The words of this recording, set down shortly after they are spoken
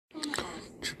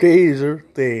Today's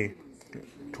Earth Day,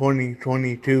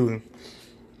 2022.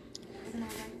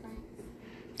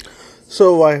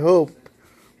 So I hope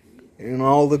in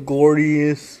all the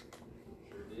glorious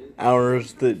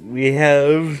hours that we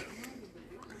have,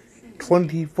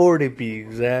 24 to be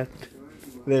exact,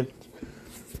 that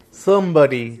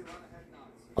somebody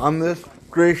on this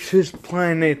gracious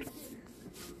planet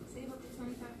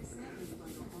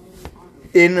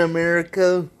in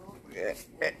America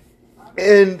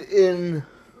and in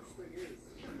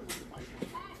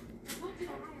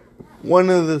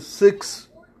one of the 6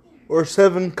 or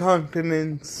 7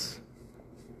 continents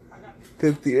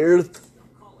that the earth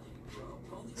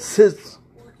sits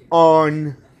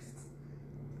on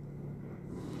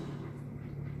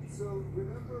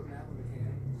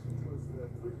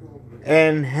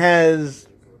and has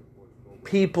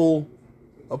people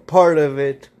a part of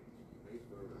it.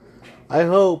 I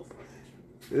hope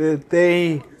that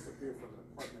they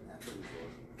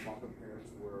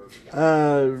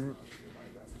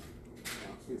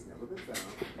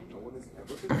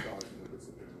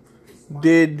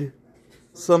did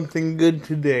something good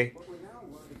today.